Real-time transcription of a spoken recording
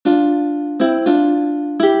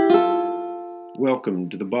Welcome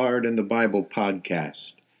to the Bard and the Bible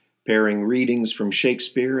podcast, pairing readings from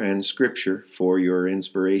Shakespeare and Scripture for your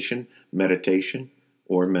inspiration, meditation,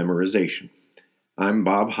 or memorization. I'm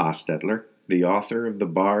Bob Hostetler, the author of The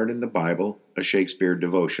Bard and the Bible, a Shakespeare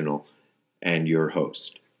devotional, and your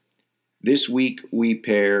host. This week we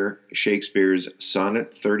pair Shakespeare's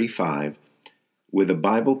Sonnet 35 with a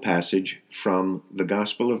Bible passage from the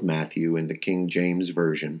Gospel of Matthew in the King James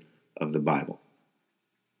Version of the Bible.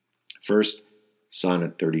 First,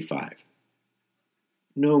 Sonnet 35.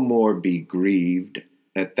 No more be grieved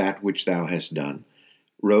at that which thou hast done.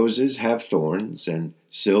 Roses have thorns, and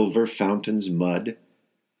silver fountains mud.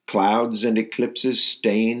 Clouds and eclipses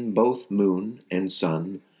stain both moon and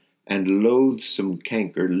sun, and loathsome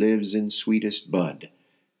canker lives in sweetest bud.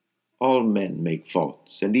 All men make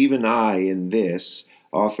faults, and even I in this,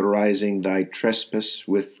 authorizing thy trespass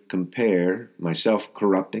with compare, myself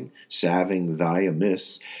corrupting, salving thy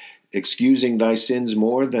amiss, excusing thy sins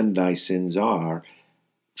more than thy sins are,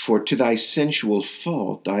 for to thy sensual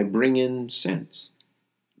fault I bring in sense.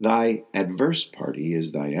 Thy adverse party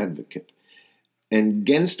is thy advocate, and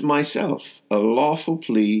 'gainst myself a lawful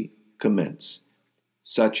plea commence.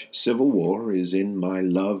 Such civil war is in my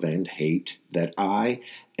love and hate, that I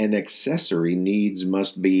an accessory needs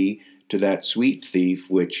must be to that sweet thief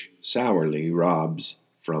which sourly robs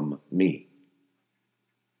from me.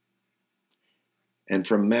 And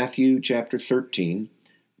from Matthew chapter 13,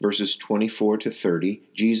 verses 24 to 30,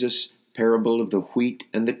 Jesus' parable of the wheat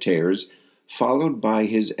and the tares, followed by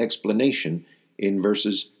his explanation in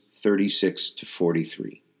verses 36 to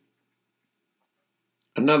 43.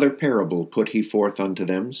 Another parable put he forth unto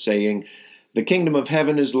them, saying, The kingdom of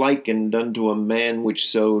heaven is likened unto a man which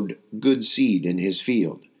sowed good seed in his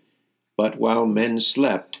field. But while men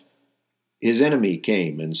slept, his enemy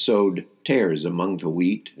came and sowed tares among the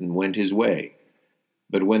wheat, and went his way.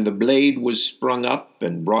 But when the blade was sprung up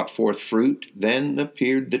and brought forth fruit, then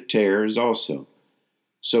appeared the tares also.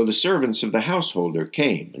 So the servants of the householder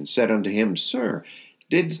came and said unto him, Sir,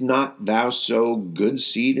 didst not thou sow good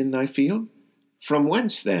seed in thy field? From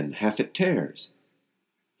whence then hath it tares?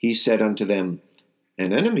 He said unto them,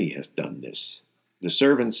 An enemy hath done this. The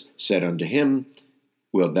servants said unto him,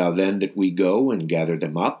 Wilt thou then that we go and gather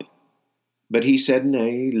them up? But he said,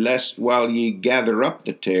 Nay, lest while ye gather up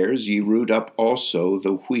the tares, ye root up also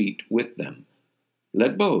the wheat with them.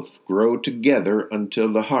 Let both grow together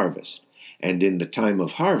until the harvest. And in the time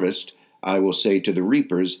of harvest I will say to the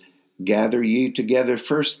reapers, Gather ye together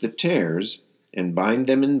first the tares, and bind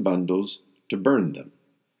them in bundles to burn them,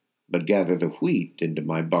 but gather the wheat into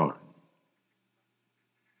my barn.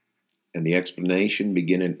 And the explanation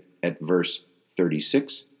beginning at verse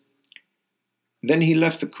 36. Then he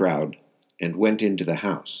left the crowd and went into the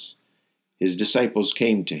house. His disciples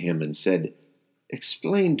came to him and said,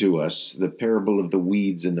 Explain to us the parable of the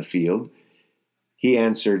weeds in the field. He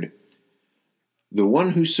answered, The one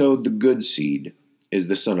who sowed the good seed is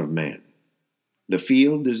the Son of Man. The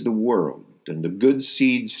field is the world, and the good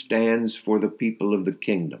seed stands for the people of the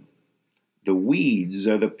kingdom. The weeds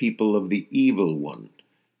are the people of the evil one,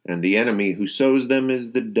 and the enemy who sows them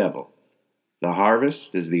is the devil. The harvest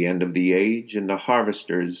is the end of the age, and the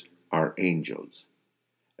harvesters are angels.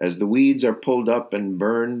 As the weeds are pulled up and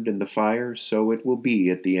burned in the fire, so it will be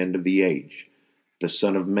at the end of the age. The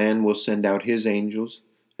Son of Man will send out his angels,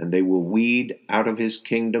 and they will weed out of his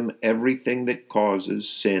kingdom everything that causes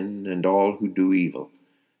sin and all who do evil.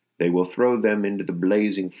 They will throw them into the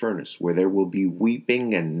blazing furnace, where there will be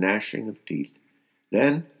weeping and gnashing of teeth.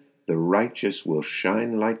 Then the righteous will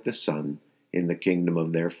shine like the sun in the kingdom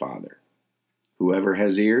of their Father. Whoever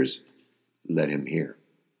has ears, let him hear.